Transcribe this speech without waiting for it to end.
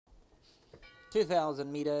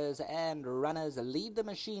2,000 metres, and runners lead the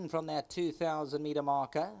machine from that 2,000 metre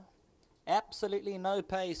marker. Absolutely no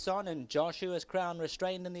pace on, and Joshua's Crown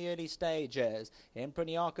restrained in the early stages.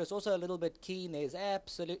 Impreniakis also a little bit keen. There's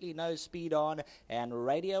absolutely no speed on, and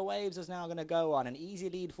Radio Waves is now going to go on. An easy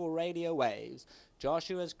lead for Radio Waves.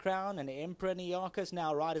 Joshua's Crown and Impreniakis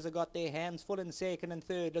now riders have got their hands full in second and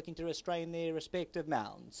third, looking to restrain their respective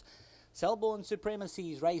mounts. Selborne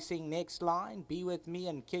Supremacy's racing next line. Be With Me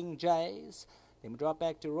and King Jays. Then we drop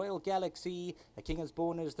back to Royal Galaxy. A King is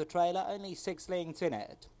Born as the trailer, only 6 lengths in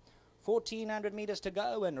it. 1,400 metres to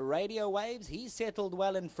go, and Radio Waves, he's settled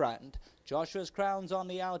well in front. Joshua's Crown's on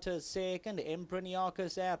the outer second,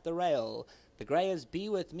 Impreniakis at the rail. The Greyers Be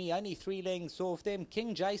With Me, only 3 lengths off them.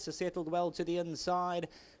 King Jace has settled well to the inside.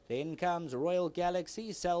 Then comes Royal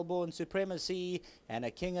Galaxy, Selborne Supremacy, and A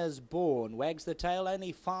King is Born. Wags the tail,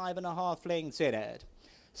 only 5.5 lengths in it.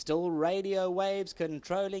 Still Radio Waves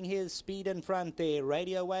controlling his speed in front there.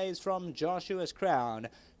 Radio Waves from Joshua's Crown.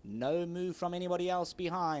 No move from anybody else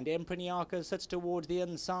behind. Impreniakis sits towards the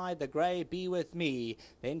inside. The Grey Be With Me.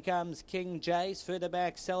 Then comes King Jace. Further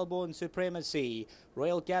back, Selborne Supremacy.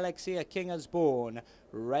 Royal Galaxy, A King is Born.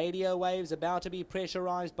 Radio Waves about to be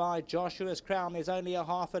pressurized by Joshua's Crown. There's only a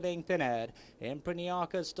half a length in it.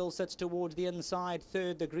 Impreniakis still sits towards the inside.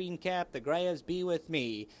 Third, the green cap. The Greyers Be With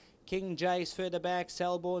Me. King Jace further back,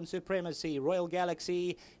 Selborne Supremacy, Royal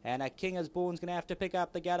Galaxy, and A King is Born's going to have to pick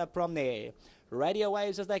up the gallop from there. Radio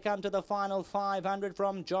Waves as they come to the final 500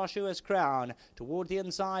 from Joshua's Crown. Toward the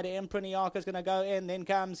inside, Impreniakis going to go in. Then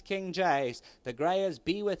comes King Jace. The Greyers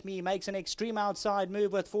Be With Me makes an extreme outside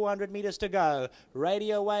move with 400 metres to go.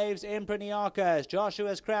 Radio Waves, Impreniakis,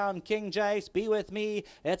 Joshua's Crown, King Jace, Be With Me.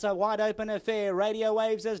 It's a wide open affair. Radio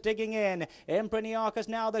Waves is digging in. Impreniakis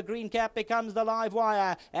now the green cap becomes the live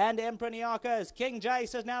wire. And Impreniakis, King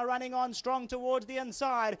Jace is now running on strong towards the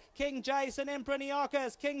inside. King Jace and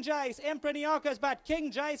Impreniakis, King Jace, Impreniakis, but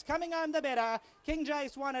King Jace coming home the better. King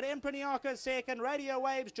Jace won at Impreniakis second. Radio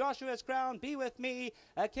Waves, Joshua's Crown, Be With Me,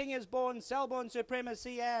 A King is Born, Selborne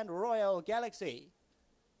Supremacy, and Royal Galaxy.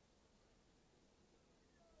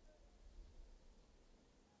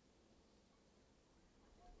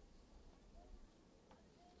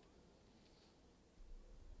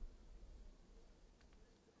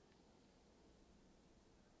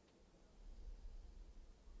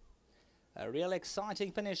 A real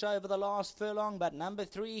exciting finish over the last furlong, but number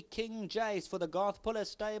 3, King Jace for the Garth Puller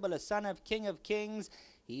stable, a son of King of Kings.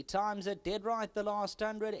 He times it dead right the last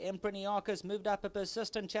 100. Impreniakis moved up a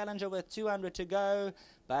persistent challenger with 200 to go,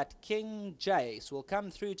 but King Jace will come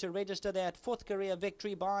through to register that 4th career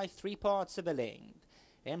victory by 3 parts of a length.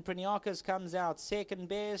 Impreniakis comes out second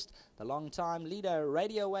best, the long-time leader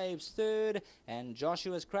Radio Waves third, and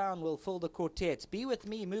Joshua's Crown will fill the quartets. Be With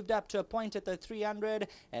Me moved up to a point at the 300,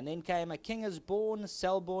 and then came A King is Born,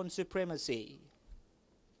 Selborne Supremacy.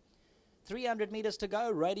 300 metres to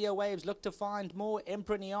go. Radio Waves look to find more.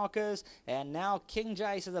 Impreniakis, and now King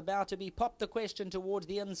Jace is about to be popped the question towards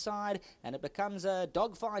the inside, and it becomes a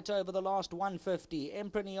dogfight over the last 150.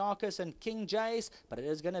 Impreniakis and King Jace, but it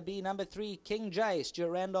is going to be number 3, King Jace. Stu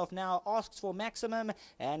Randolph now asks for maximum,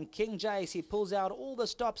 and King Jace, he pulls out all the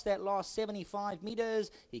stops that last 75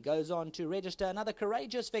 metres. He goes on to register another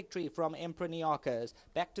courageous victory from Impreniakis.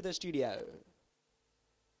 Back to the studio.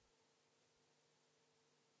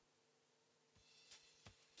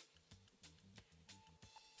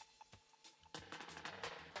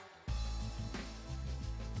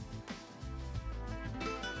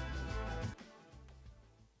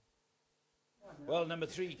 Well, number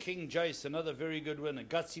 3, King Jace, another very good win. A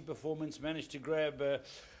gutsy performance, managed to grab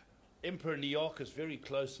Impreniakis very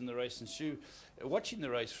close in the race. And Sue, watching the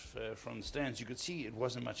race from the stands, you could see it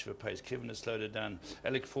wasn't much of a pace. Kevin has slowed it down.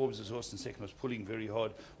 Alec Forbes, his horse in second, was pulling very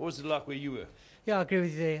hard. What was it like where you were? Yeah, I agree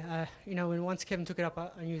with you there. You know, when once Kevin took it up, I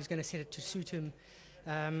knew he was going to set it to suit him.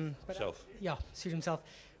 Yeah, suit himself.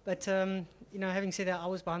 But, you know, having said that, I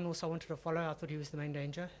was behind the horse I wanted to follow. I thought he was the main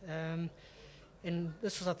danger. And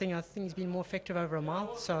this was, I think he's been more effective over a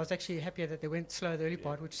mile, so I was actually happier that they went slow the early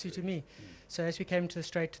part, which suited me. So as we came to the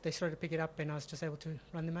straight, they started to pick it up, and I was just able to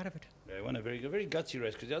run them out of it. They won a very gutsy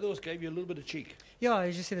race, because the other horse gave you a little bit of cheek. Yeah,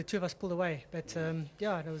 as you said, the two of us pulled away, but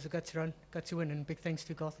yeah, it was a gutsy run, gutsy win, and big thanks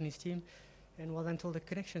to Garth and his team, and well done to all the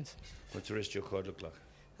connections. What's the rest of your card look like?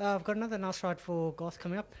 I've got another nice ride for Garth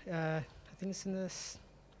coming up. I think it's in the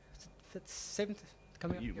 7th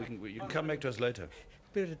coming up. You can come back to us later.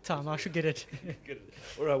 Bit of time, I should get it.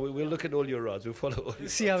 All right, we'll look at all your rides. We'll follow all your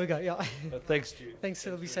See how we go, yeah. Thanks, Stu. Thanks,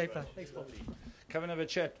 it'll be safer. Thanks, Paul. Come and have a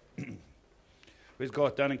chat. Where's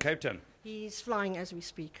Garth? Down in Cape Town? He's flying as we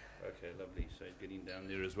speak. Okay, lovely. So he's getting down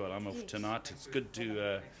there as well. I'm off tonight. It's good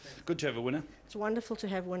to have a winner. It's wonderful to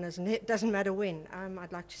have winners, and it doesn't matter when.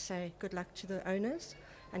 I'd like to say good luck to the owners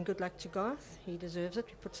and good luck to Garth. He deserves it.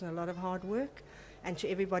 He puts in a lot of hard work. And to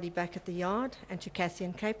everybody back at the yard and to Kathy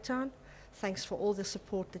in Cape Town, thanks for all the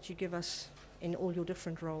support that you give us in all your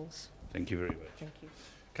different roles. Thank you very much. Thank you.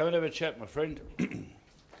 Come and have a chat, my friend.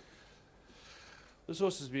 This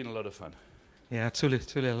horse has been a lot of fun. Yeah, truly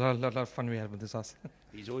a lot of fun we had with this horse.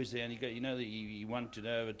 He's always there, and that he won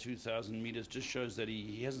today over 2,000 meters. Just shows that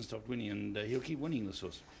he hasn't stopped winning, and he'll keep winning this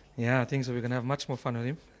horse. Yeah, I think so. We're gonna have much more fun with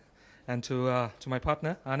him. And to my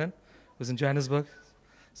partner Anand, who's in Johannesburg.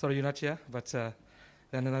 Sorry you're not here, but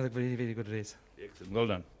then another very, very good race. Excellent. Well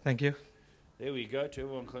done. Thank you. There we go, to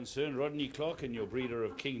everyone concerned. Rodney Clark and your breeder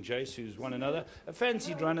of King Jace, who's won another. A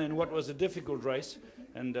fancied runner in what was a difficult race,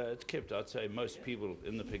 and it's kept, I'd say, most people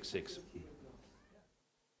in the pick six.